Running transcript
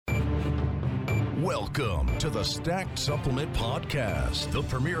Welcome to the Stacked Supplement Podcast, the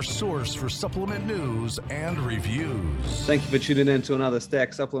premier source for supplement news and reviews. Thank you for tuning in to another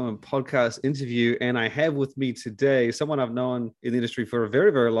Stacked Supplement Podcast interview. And I have with me today someone I've known in the industry for a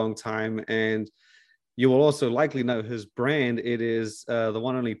very, very long time. And you will also likely know his brand. It is the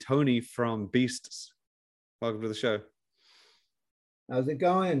one only Tony from Beasts. Welcome to the show. How's it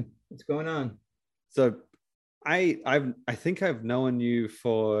going? What's going on? So I think I've known you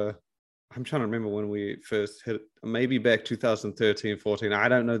for, I'm trying to remember when we first hit, maybe back 2013, 14. I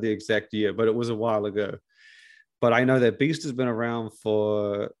don't know the exact year, but it was a while ago. But I know that Beast has been around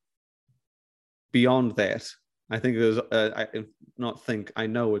for beyond that. I think there's, I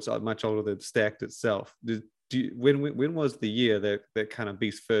know it's much older than Stacked itself. When was the year that kind of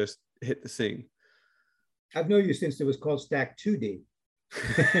Beast first hit the scene? I've known you since it was called Stacked 2D.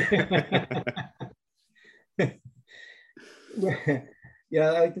 Yeah,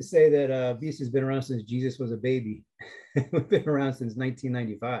 I like to say that Beast has been around since Jesus was a baby. We've been around since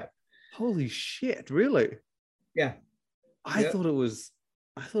 1995. Holy shit! Really? Yeah. I thought it was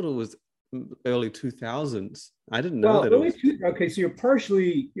early 2000s. I didn't know that. Okay, so you're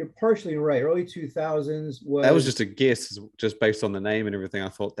partially right. Early 2000s was. That was just a guess, just based on the name and everything. I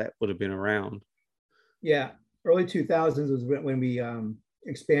thought that would have been around. Yeah, early 2000s was when we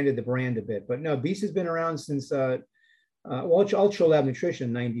expanded the brand a bit. But no, Beast has been around since Ultra Lab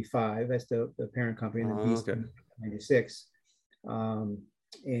Nutrition 95. That's the parent company, and then Beast in 96.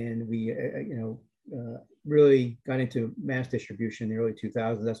 And we really got into mass distribution in the early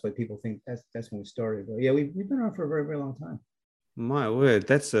 2000s. That's why people think that's when we started. But yeah, we've been around for a very, very long time. My word,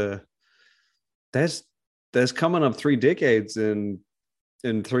 that's coming up 3 decades in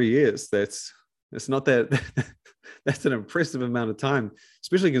 3 years. That's not that. That's an impressive amount of time,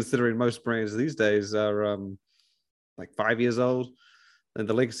 especially considering most brands these days are like 5 years old, and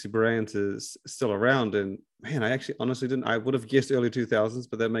the legacy brand is still around. And man, I actually honestly didn't. I would have guessed early 2000s,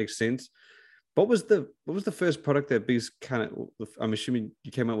 but that makes sense. What was the first product that Beast kind of? I'm assuming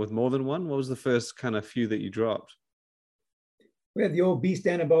you came out with more than one. What was the first kind of few that you dropped? We had the old Beast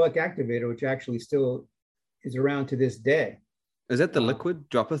Anabolic Activator, which actually still is around to this day. Is that the liquid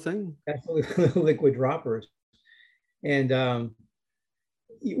dropper thing? That's the liquid droppers. And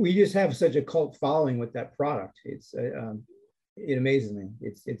we just have such a cult following with that product. It amazes me.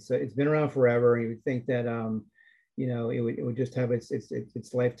 It's been around forever, and you would think that it would just have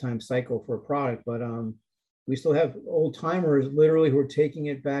its lifetime cycle for a product. But we still have old timers literally who are taking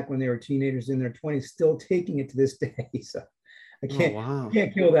it back when they were teenagers in their 20s, still taking it to this day. So I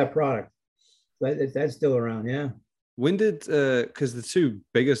can't kill that product. That's still around. Yeah. When did because the two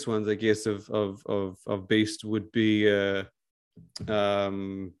biggest ones, I guess, of Beast would be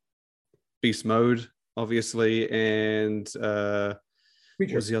Beast Mode, obviously, and Creature.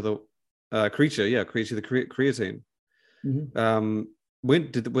 what was the other Creature? Yeah, Creature, the creatine. Mm-hmm.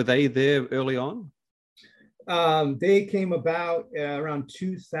 Were they there early on? They came about around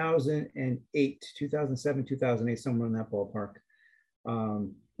 2008, 2007, 2008, somewhere in that ballpark.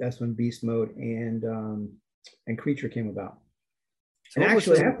 That's when Beast Mode and Creature came about. So and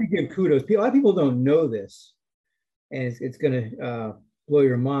actually, I have to give kudos. A lot of people don't know this, and it's going to blow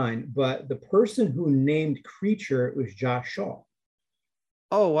your mind. But the person who named Creature was Josh Shaw.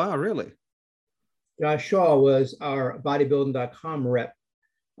 Oh, wow, really? Josh Shaw was our bodybuilding.com rep.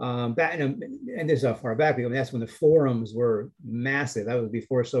 Back and this is how far back we go. That's when the forums were massive. That was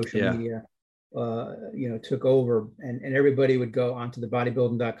before social media took over, and everybody would go onto the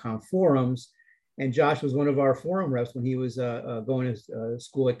bodybuilding.com forums. And Josh was one of our forum reps when he was going to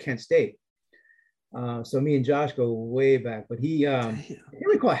school at Kent State. So me and Josh go way back, but I can't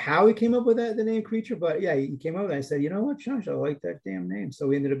recall how he came up with the name Creature, but yeah, he came up with it. I said, you know what, Josh, I like that damn name. So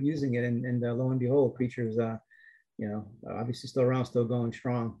we ended up using it, and lo and behold, Creature's, obviously still around, still going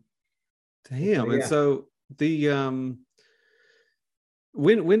strong. Damn. So, and so the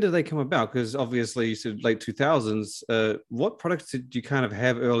when did they come about? Because obviously you said late 2000s. What products did you kind of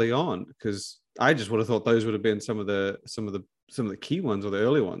have early on? Because I just would have thought those would have been some of the key ones or the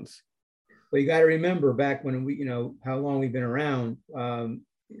early ones. Well, you got to remember back when we, how long we've been around.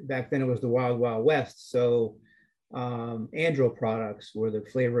 Back then it was the Wild Wild West. So Andro products were the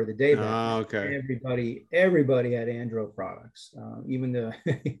flavor of the day. Okay. Everybody had Andro products. Even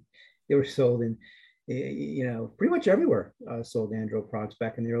they were sold in, pretty much everywhere. Sold Andro products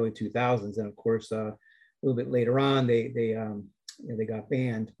back in the early 2000s, and of course a little bit later on they got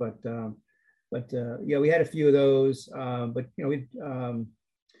banned. But we had a few of those.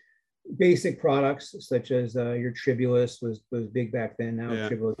 Basic products such as your Tribulus was big back then. Now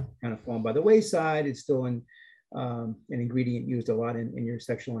Tribulus kind of fallen by the wayside. It's still an ingredient used a lot in your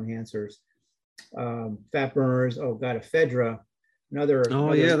sexual enhancers. fat burners. Oh God, ephedra, another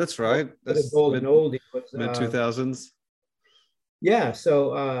yeah, that's right. Another That's golden oldie was mid 2000s. yeah.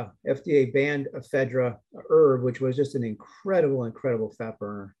 So FDA banned ephedra herb, which was just an incredible fat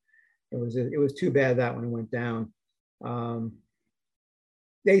burner. It was too bad that one went down.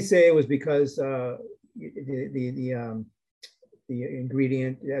 They say it was because the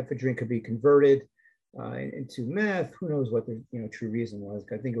ingredient ephedrine could be converted into meth. Who knows what the true reason was?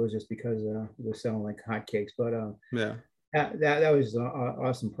 I think it was just because it was selling like hotcakes. But Yeah. that was an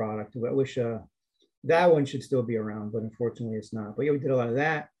awesome product. I wish that one should still be around, but unfortunately it's not. But yeah, we did a lot of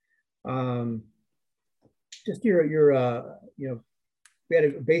that. Just your we had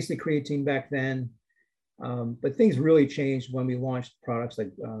a basic creatine back then, but things really changed when we launched products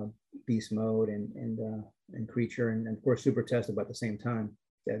like Beast Mode and Creature and of course Super Test about the same time,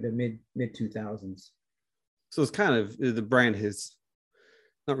 the mid 2000s. So it's kind of, the brand has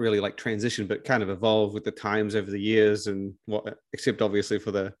not really like transitioned, but kind of evolved with the times over the years, and what, except obviously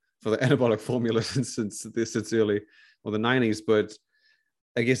for the anabolic formula since early or the 90s. But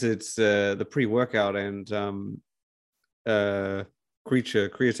I guess it's the pre-workout and Creature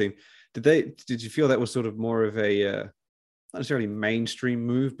creatine. Did you feel that was sort of more of a not necessarily mainstream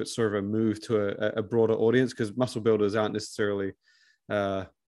move, but sort of a move to a broader audience? Because muscle builders aren't necessarily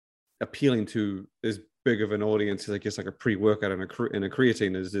appealing to as big of an audience as I guess like a pre-workout and a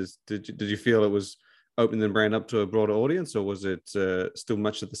creatine. Did you feel it was opening the brand up to a broader audience, or was it still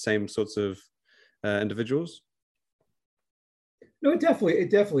much of the same sorts of individuals? No, it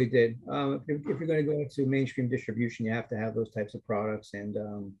definitely did. If you're going to go into mainstream distribution, you have to have those types of products, and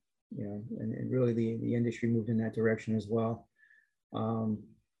and really the industry moved in that direction as well.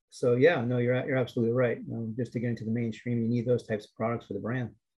 So yeah, no, you're absolutely right. Just to get into the mainstream, you need those types of products for the brand.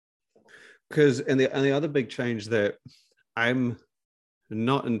 Because and the other big change that I'm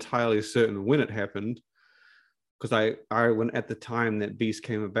not entirely certain when it happened, because I when at the time that Beast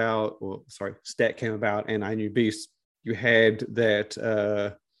came about, or sorry, Stat came about, and I knew Beast, you had that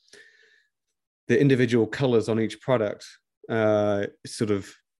the individual colors on each product sort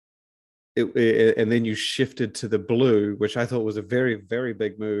of and then you shifted to the blue, which I thought was a very, very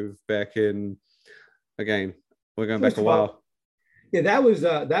big move back in, again, we're going back a while. Yeah, that was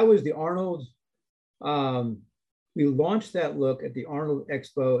the Arnold. We launched that look at the Arnold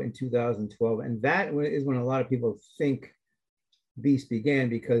Expo in 2012, and that is when a lot of people think Beast began,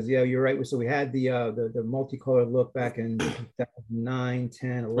 because yeah, you're right. So we had the multicolored look back in 2009, 10,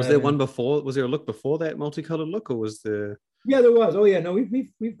 11. Was there one before? Was there a look before that multicolored look, or was there? Yeah, there was. Oh yeah, no,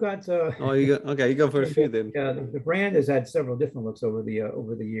 we've got. Oh, you got, okay. You go for a few then. Yeah, the brand has had several different looks over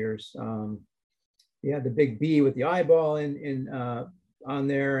the years. You had the big B with the eyeball in on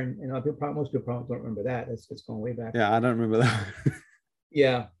there, and most people probably don't remember that. It's going way back. Yeah, I don't remember that.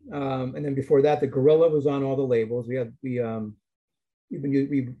 Yeah, and then before that, the gorilla was on all the labels. We've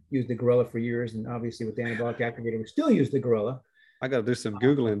used the gorilla for years, and obviously with the anabolic activator, we still use the gorilla. I got to do some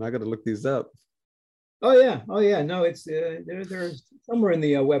Googling. I got to look these up. Oh yeah. No, it's there's somewhere in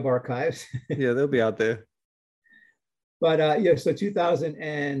the web archives. Yeah, they'll be out there. But yeah, so 2000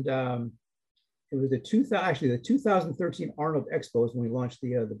 and it was the 2013 Arnold Expo is when we launched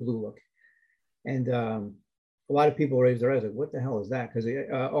the blue look, and a lot of people raised their eyes like, "What the hell is that?" Because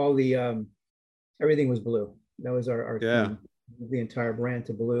all the everything was blue. That was our theme, the entire brand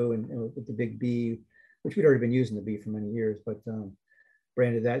to blue, and with the big B, which we'd already been using the B for many years, but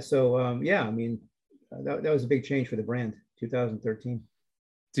branded that. So yeah, I mean. That was a big change for the brand, 2013.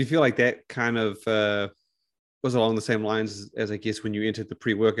 Do you feel like that kind of was along the same lines as I guess when you entered the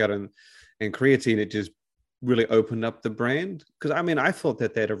pre-workout and creatine, it just really opened up the brand? Because I mean, I thought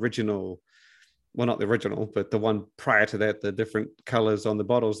that original, well, not the original, but the one prior to that, the different colors on the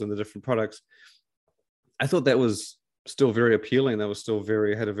bottles and the different products, I thought that was still very appealing. That was still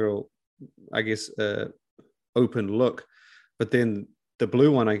had a very, I guess, open look. But then the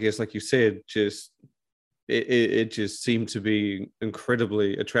blue one, I guess, like you said, just it just seemed to be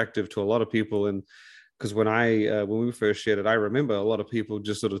incredibly attractive to a lot of people. And because when we first shared it, I remember a lot of people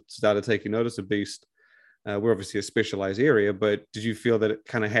just sort of started taking notice of Beast. We're obviously a specialized area, but did you feel that it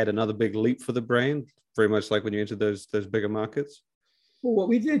kind of had another big leap for the brand, very much like when you entered those bigger markets? Well, what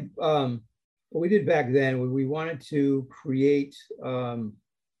we did back then, we wanted to create a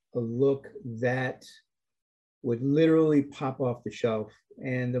look that would literally pop off the shelf.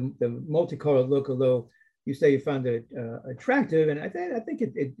 And the multicolored look, although you say you found it attractive, and I think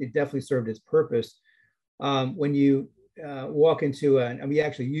it definitely served its purpose. When you walk into, and we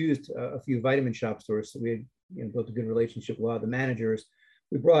actually used a few vitamin shop stores, so we had built a good relationship with a lot of the managers.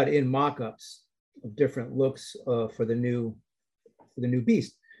 We brought in mock-ups of different looks for the new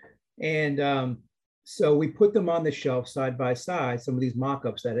Beast. And so we put them on the shelf side by side, some of these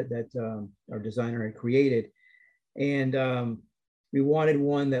mock-ups that our designer had created. And we wanted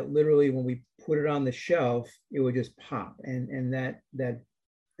one that literally, when we put it on the shelf, it would just pop. And that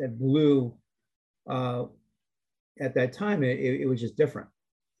blue, at that time, it was just different.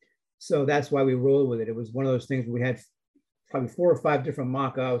 So that's why we rolled with it. It was one of those things where we had probably 4 or 5 different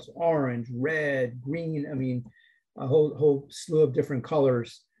mock-ups: orange, red, green. I mean, a whole slew of different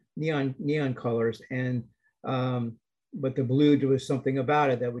colors, neon colors. And but the blue, there was something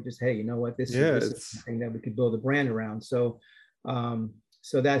about it that would just, hey, you know what, this is something that we could build a brand around. So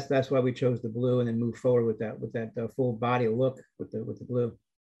so that's why we chose the blue, and then move forward with that full body look with the blue.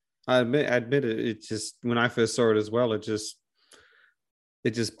 I admit it. It just, when I first saw it as well, it just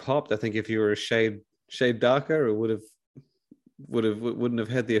popped. I think if you were a shade darker, it wouldn't have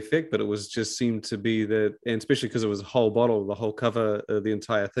had the effect, but it was just seemed to be that, and especially because it was a whole bottle, the whole cover, the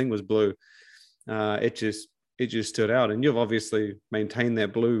entire thing was blue. It just stood out, and you've obviously maintained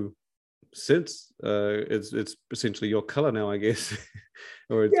that blue since. It's essentially your color now, I guess.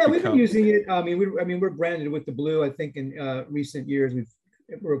 We've been using it. I mean, we're branded with the blue. I think in recent years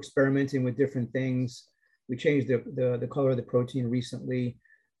we're experimenting with different things. We changed the color of the protein recently.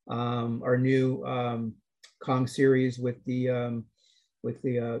 Our new Kong series with the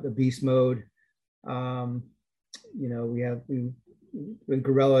beast mode. With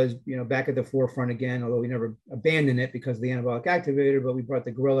Gorilla is back at the forefront again, although we never abandoned it because of the anabolic activator, but we brought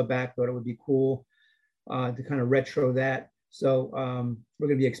the Gorilla back. Thought it would be cool to kind of retro that. So we're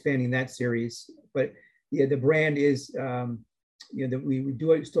going to be expanding that series. But yeah, the brand is we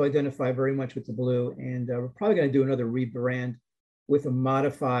do still identify very much with the blue, and we're probably going to do another rebrand with a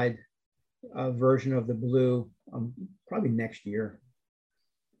modified version of the blue probably next year.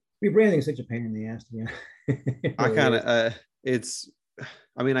 Rebranding is such a pain in the ass, to be honest. I kind of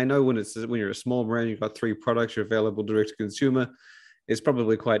I mean, I know when you're a small brand, you've got 3 products, you're available direct to consumer, it's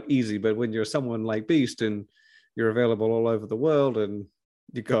probably quite easy. But when you're someone like Beast and you're available all over the world and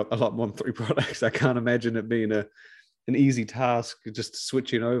you've got a lot more than 3 products, I can't imagine it being an easy task just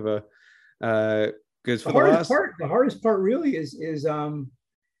switching over. Because the hardest part really is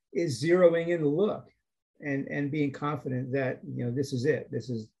zeroing in the look and being confident that this is it. This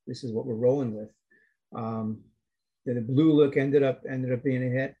is what we're rolling with. The blue look ended up being a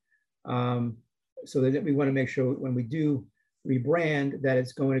hit. So that we want to make sure when we do rebrand that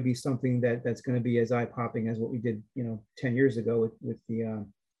it's going to be something that's going to be as eye-popping as what we did 10 years ago with the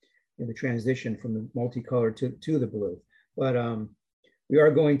transition from the multicolor to the blue. But we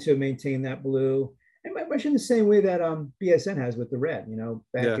are going to maintain that blue, and much in the same way that BSN has with the red.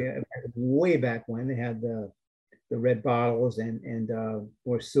 Way back when they had the red bottles and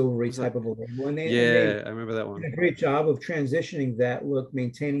more silvery type of a label. And I remember that one. Did a great job of transitioning that look,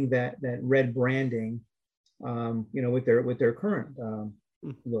 maintaining that red branding, with their current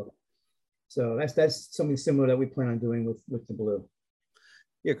look. So that's something similar that we plan on doing with the blue.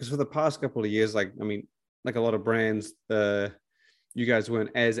 Yeah, because for the past couple of years, like a lot of brands, you guys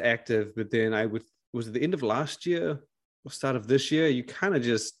weren't as active, but then was it the end of last year or start of this year, you kind of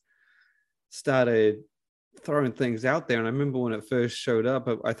just started throwing things out there. And I remember when it first showed up,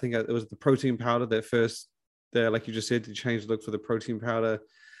 I think it was the protein powder that first, like you just said, to change the look for the protein powder.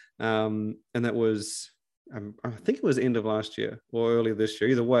 And that was, I think it was end of last year or early this year.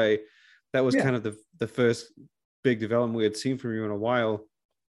 Either way, that was kind of the first big development we had seen from you in a while.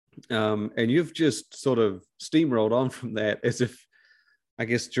 And you've just sort of steamrolled on from that, as if, I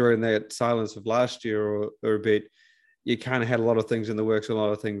guess, during that silence of last year or a bit, you kind of had a lot of things in the works, a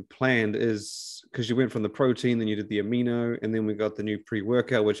lot of things planned, is because you went from the protein, then you did the amino, and then we got the new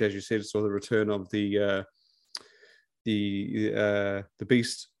pre-workout, which, as you said, saw the return of the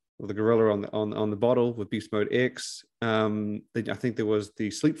Beast or the Gorilla on the bottle with Beast Mode X. Then I think there was the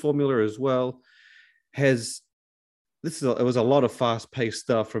sleep formula as well. It was a lot of fast-paced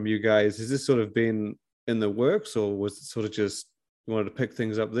stuff from you guys. Has this sort of been in the works, or was it sort of just you wanted to pick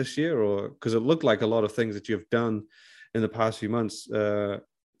things up this year? Or because it looked like a lot of things that you've done in the past few months,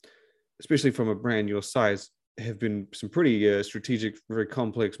 especially from a brand your size, have been some pretty strategic, very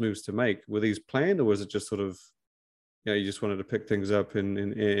complex moves to make. Were these planned, or was it just sort of, you just wanted to pick things up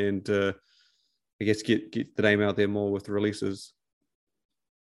and I guess get the name out there more with the releases?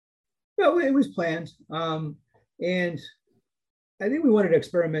 No, it was planned. And I think we wanted to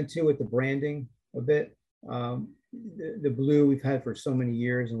experiment too with the branding a bit. The blue we've had for so many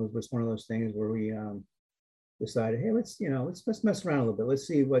years, and was one of those things where we decided, hey, let's mess around a little bit. Let's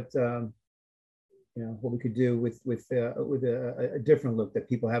see what we could do with a different look that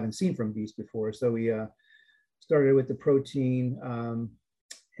people haven't seen from Beast before. So we started with the protein,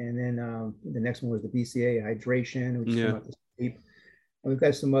 And then the next one was the BCA hydration, which Yeah. came out this week. And we've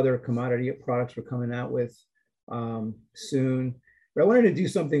got some other commodity products we're coming out with soon. But I wanted to do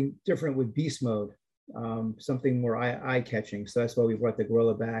something different with beast mode, something more eye-catching. So that's why we brought the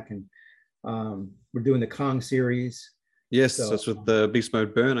gorilla back, and we're doing the Kong series. Yes, So, that's with the beast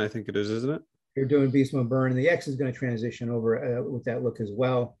mode burn, I think it is, isn't it? You're doing beast mode burn, and the X is going to transition over with that look as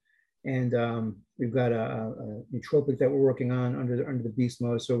well. And we've got a nootropic that we're working on under the beast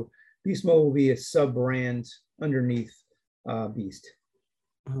mode. So beast mode will be a sub brand underneath Beast.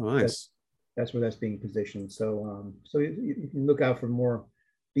 Oh, nice. That's where that's being positioned. So so you can look out for more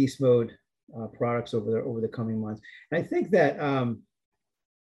beast mode products over the coming months. And I think that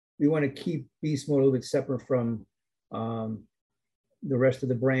we want to keep beast mode a little bit separate from the rest of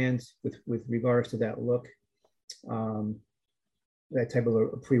the brands with regards to that look. That type of a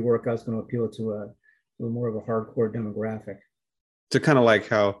pre-workout is going to appeal to a more of a hardcore demographic. So kind of like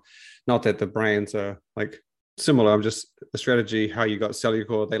how, not that the brands are like similar, I'm just the strategy, how you got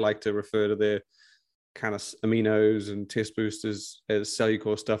Cellucor, they like to refer to their kind of aminos and test boosters as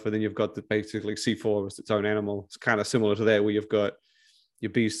Cellucor stuff. And then you've got the basically C4 as its own animal. It's kind of similar to that, where you've got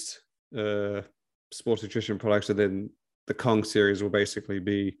your Beast sports nutrition products, and then the Kong series will basically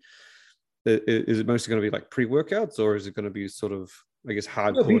be, is it mostly going to be like pre-workouts, or is it going to be sort of, I guess,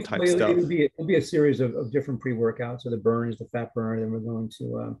 hardcore type stuff? It'll be a series of different pre-workouts. So the burn is the fat burner. Then we're going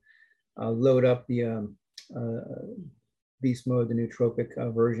to load up the beast mode, the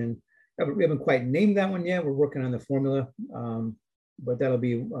nootropic version. We haven't quite named that one yet. We're working on the formula, but that'll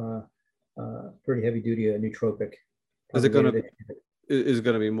be pretty heavy duty nootropic. Is it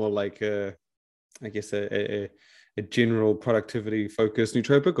going to be more like I guess a general productivity focused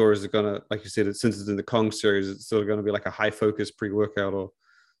nootropic, or is it going to, like you said, since it's in the Kong series, it's sort of going to be like a high focus pre-workout, or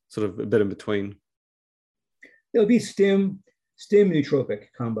sort of a bit in between? It'll be stim nootropic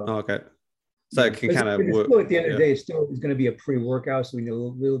combo. Oh, okay. So it can kind of work. Still, at the end of the day, it's going to be a pre-workout, so we need a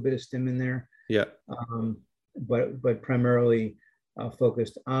little bit of stim in there. Yeah. But primarily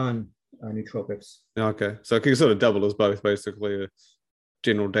focused on nootropics. Okay, so it can sort of double as both, basically, a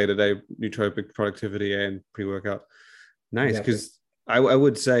general day-to-day nootropic productivity and pre-workout. Nice, because I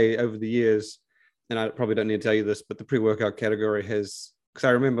would say over the years, and I probably don't need to tell you this, but the pre-workout category has, because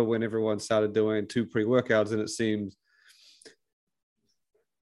I remember when everyone started doing 2 pre-workouts, and it seemed,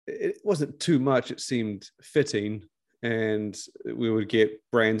 it wasn't too much, it seemed fitting, and we would get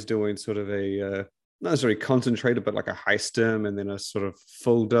brands doing sort of a not necessarily concentrated, but like a high stim and then a sort of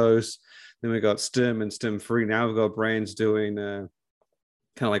full dose. Then we got stim and stim free. Now we've got brands doing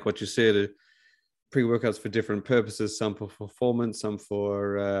kind of like what you said, pre-workouts for different purposes, some for performance, some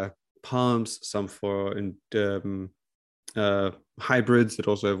for pumps, some for hybrids that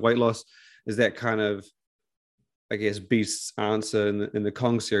also have weight loss. Is that kind of, I guess, Beast's answer in the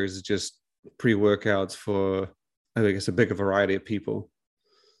Kong series is just pre-workouts for, I guess, a bigger variety of people?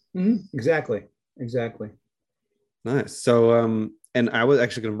 Mm-hmm. Exactly. Nice. So, and I was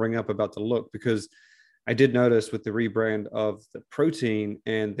actually going to bring up about the look, because I did notice with the rebrand of the protein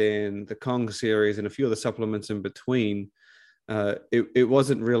and then the Kong series and a few of the supplements in between, it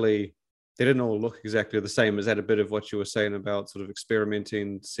wasn't really, they didn't all look exactly the same. Is that a bit of what you were saying about sort of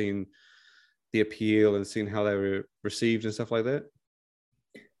experimenting, seeing the appeal and seeing how they were received and stuff like that?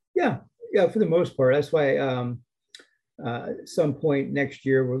 Yeah, for the most part. That's why at some point next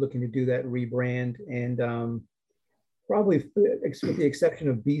year, we're looking to do that rebrand, and probably with the exception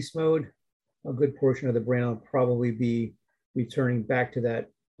of Beast Mode, a good portion of the brand will probably be returning back to that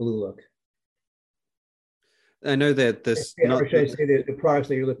blue look. I know that this, or should I say that the products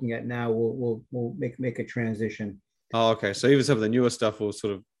that you're looking at now will make a transition. Oh, okay. So even some of the newer stuff will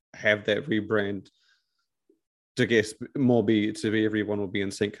sort of have that rebrand to guess more be everyone will be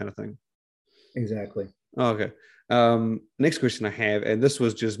in sync kind of thing. Exactly. Oh, okay. Next question I have, and this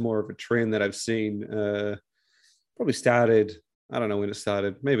was just more of a trend that I've seen, probably started, I don't know when it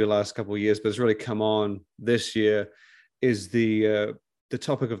started, maybe the last couple of years, but it's really come on this year, is the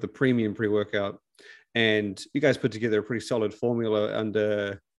topic of the premium pre-workout. And you guys put together a pretty solid formula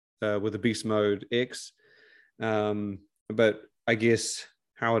under with the Beast Mode X. But I guess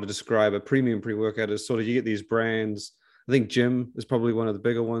how to describe a premium pre-workout is sort of, you get these brands. I think Jim is probably one of the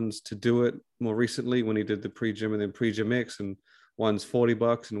bigger ones to do it more recently, when he did the pre-Gym and then pre-Gym X, and one's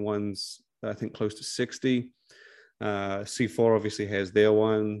 $40 and one's, I think, close to 60. C4 obviously has their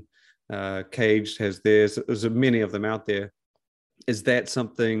one. Caged has theirs. There's many of them out there. Is that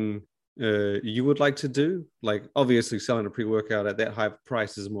something you would like to do? Like, obviously selling a pre-workout at that high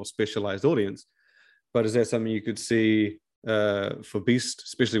price is a more specialized audience, but is that something you could see for Beast,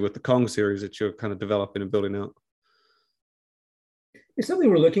 especially with the Kong series that you're kind of developing and building out? It's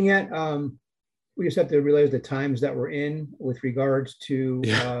something we're looking at. We just have to realize the times that we're in with regards to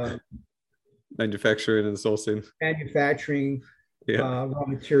manufacturing and sourcing, manufacturing, raw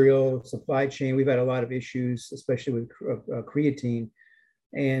material, supply chain. We've had a lot of issues, especially with creatine,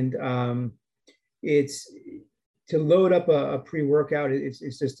 and it's to load up a pre-workout.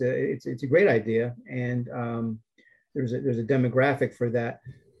 It's just it's a great idea, and there's a demographic for that.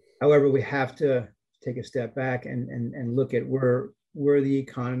 However, we have to take a step back and look at where the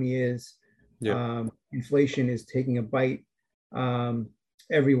economy is. Inflation is taking a bite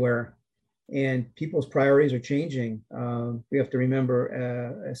everywhere, and people's priorities are changing. We have to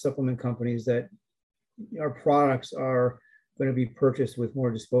remember as supplement companies that our products are going to be purchased with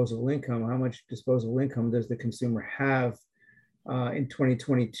more disposable income. How much disposable income does the consumer have in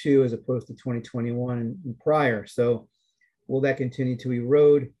 2022 as opposed to 2021 and prior? So will that continue to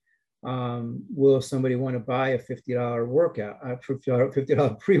erode? Will somebody want to buy a $50 workout,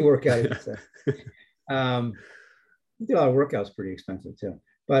 $50 pre-workout? $50 workout is pretty expensive too,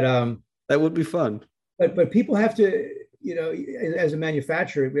 but that would be fun. But people have to, as a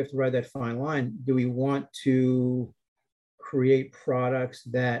manufacturer, we have to ride that fine line. Do we want to create products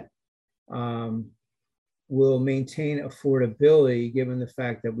that will maintain affordability, given the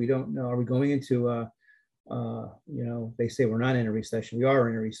fact that we don't know, are we going into they say we're not in a recession. We are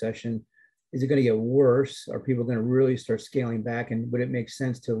in a recession. Is it going to get worse? Are people going to really start scaling back? And would it make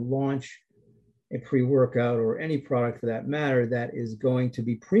sense to launch a pre-workout or any product for that matter that is going to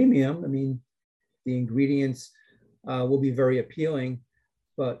be premium? I mean, the ingredients will be very appealing,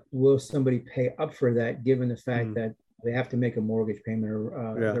 but will somebody pay up for that, given the fact that they have to make a mortgage payment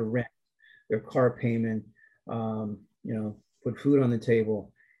or their rent, their car payment, put food on the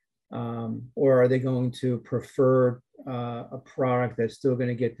table? Or are they going to prefer a product that's still going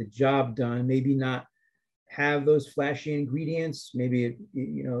to get the job done, maybe not have those flashy ingredients, maybe it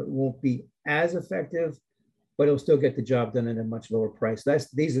won't be as effective, but it'll still get the job done at a much lower price?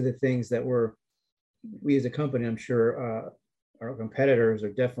 These are the things that we as a company, I'm sure our competitors are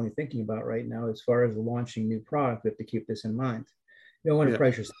definitely thinking about right now as far as launching new product. We have to keep this in mind. You don't want to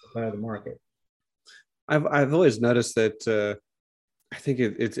price yourself out of the market. I've always noticed that I think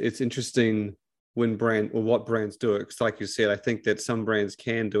it's interesting when what brands do it. Because like you said, I think that some brands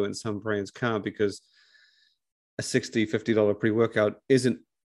can do it and some brands can't, because a $60, $50 pre-workout isn't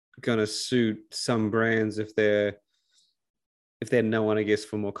going to suit some brands if they're known, I guess,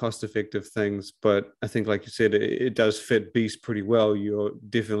 for more cost-effective things. But I think, like you said, it does fit Beast pretty well. You're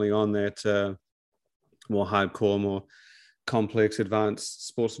definitely on that more hardcore, more complex, advanced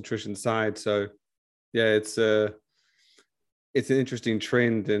sports nutrition side. So yeah, it's an interesting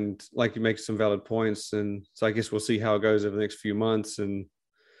trend, and like you make some valid points. And so I guess we'll see how it goes over the next few months and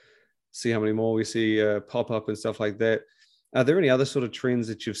see how many more we see pop up and stuff like that. Are there any other sort of trends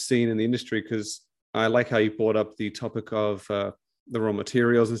that you've seen in the industry? Because I like how you brought up the topic of the raw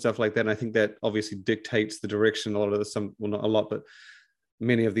materials and stuff like that. And I think that obviously dictates the direction a lot of not a lot, but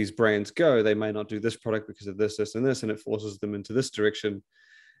many of these brands go. They may not do this product because of this, this, and this, and it forces them into this direction.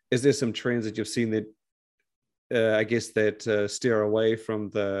 Is there some trends that you've seen that I guess that steer away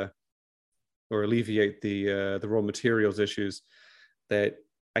from or alleviate the raw materials issues that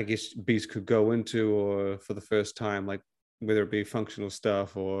I guess Beast could go into, or for the first time, like whether it be functional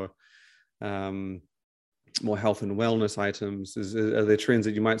stuff or more health and wellness items? Are there trends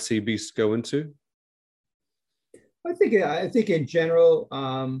that you might see Beast go into? I think in general,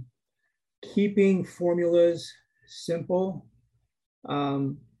 keeping formulas simple,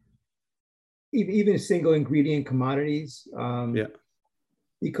 even single ingredient commodities,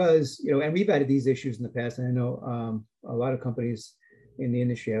 because and we've had these issues in the past, and I know a lot of companies in the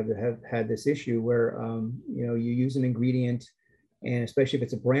industry have had this issue where you use an ingredient, and especially if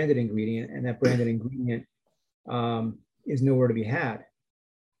it's a branded ingredient, and that branded ingredient is nowhere to be had,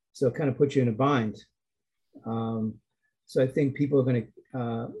 so it kind of puts you in a bind. So I think people are going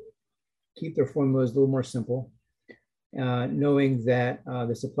to keep their formulas a little more simple, knowing that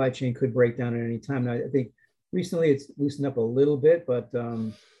the supply chain could break down at any time. Now, I think recently it's loosened up a little bit, but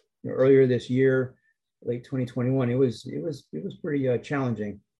earlier this year, late 2021, it was pretty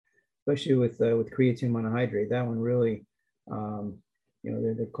challenging, especially with creatine monohydrate. That one really,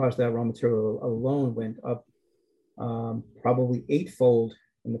 the cost of that raw material alone went up probably 8-fold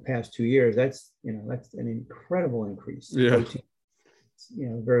in the past 2 years. That's an incredible increase. Yeah. Protein,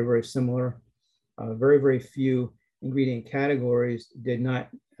 very, very similar. Very, very few ingredient categories did not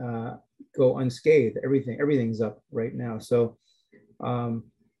go unscathed. Everything's up right now. So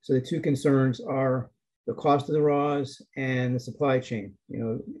the two concerns are the cost of the raws and the supply chain.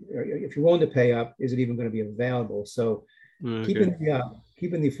 If you're willing to pay up, is it even going to be available? So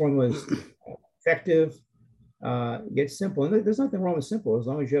keeping the formulas effective, yet simple. And there's nothing wrong with simple as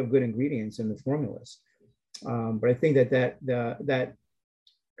long as you have good ingredients in the formulas. But I think that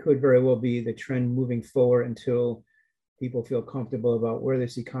could very well be the trend moving forward until people feel comfortable about where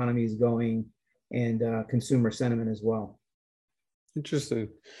this economy is going and consumer sentiment as well. Interesting.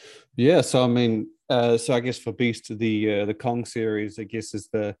 Yeah. So I mean, so I guess for Beast, the Kong series, I guess is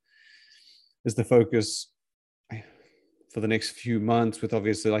the focus for the next few months. With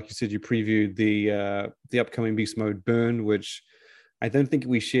obviously, like you said, you previewed the upcoming Beast Mode Burn, which I don't think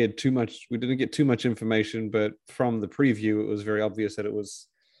we shared too much. We didn't get too much information, but from the preview, it was very obvious that it was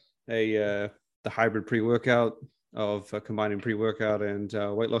the hybrid pre-workout of combining pre-workout and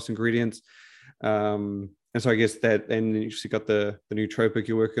weight loss ingredients. And so I guess that, and you got the nootropic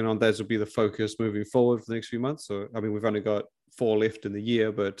you're working on. Those will be the focus moving forward for the next few months. So I mean, we've only got 4 left in the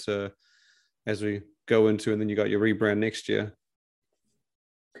year, but as we go into, and then you got your rebrand next year.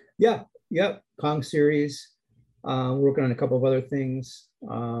 Yeah. Kong series. Working on a couple of other things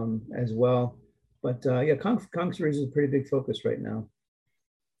as well. But Kong series is a pretty big focus right now.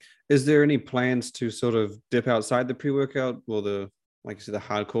 Is there any plans to sort of dip outside the pre-workout or like you said, the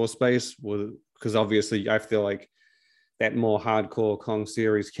hardcore space? Because obviously I feel like that more hardcore Kong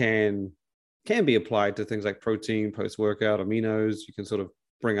series can be applied to things like protein, post-workout, aminos. You can sort of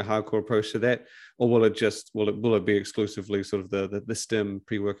bring a hardcore approach to that, or will it be exclusively sort of the stem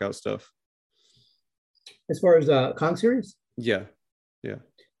pre-workout stuff? As far as Kong series? Yeah.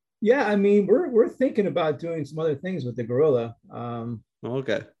 I mean, we're thinking about doing some other things with the Gorilla.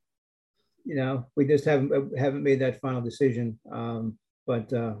 Okay. We just haven't made that final decision.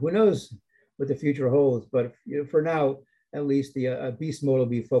 But who knows what the future holds? But for now, at least the Beast Mode will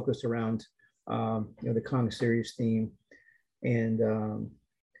be focused around the Kong series theme, and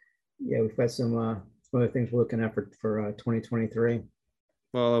we've got some other things we're looking at for 2023.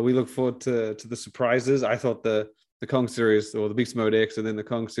 Well, we look forward to the surprises. I thought the Kong series, or the Beast Mode X, and then the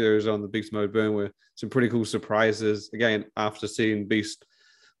Kong series on the Beast Mode Burn were some pretty cool surprises. Again, after seeing Beast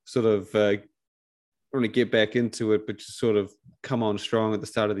sort of want to get back into it, but just sort of come on strong at the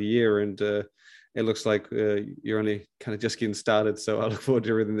start of the year, and it looks like you're only kind of just getting started. So I look forward to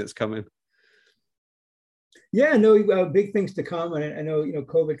everything that's coming. Yeah, no, big things to come. And I know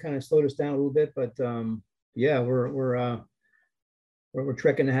COVID kind of slowed us down a little bit, but we're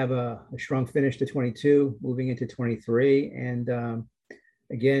trekking to have a strong finish to 22, moving into 23, and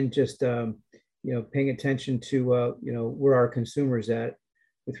again, just paying attention to where our consumers at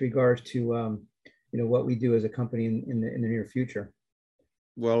with regards to what we do as a company in the near future.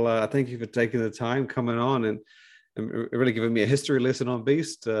 Well, thank you for taking the time coming on and really giving me a history lesson on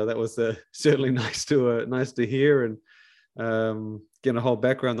Beast. That was certainly nice to hear, and getting a whole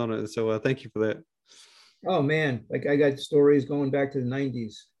background on it. So thank you for that. Oh man, like I got stories going back to the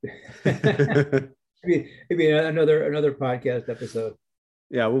 90s. maybe another podcast episode.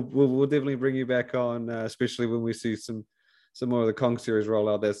 Yeah, we'll definitely bring you back on, especially when we see some more of the Kong series roll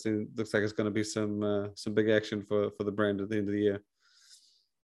out. That looks like it's going to be some big action for the brand at the end of the year.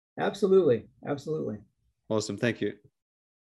 Absolutely. Awesome. Thank you.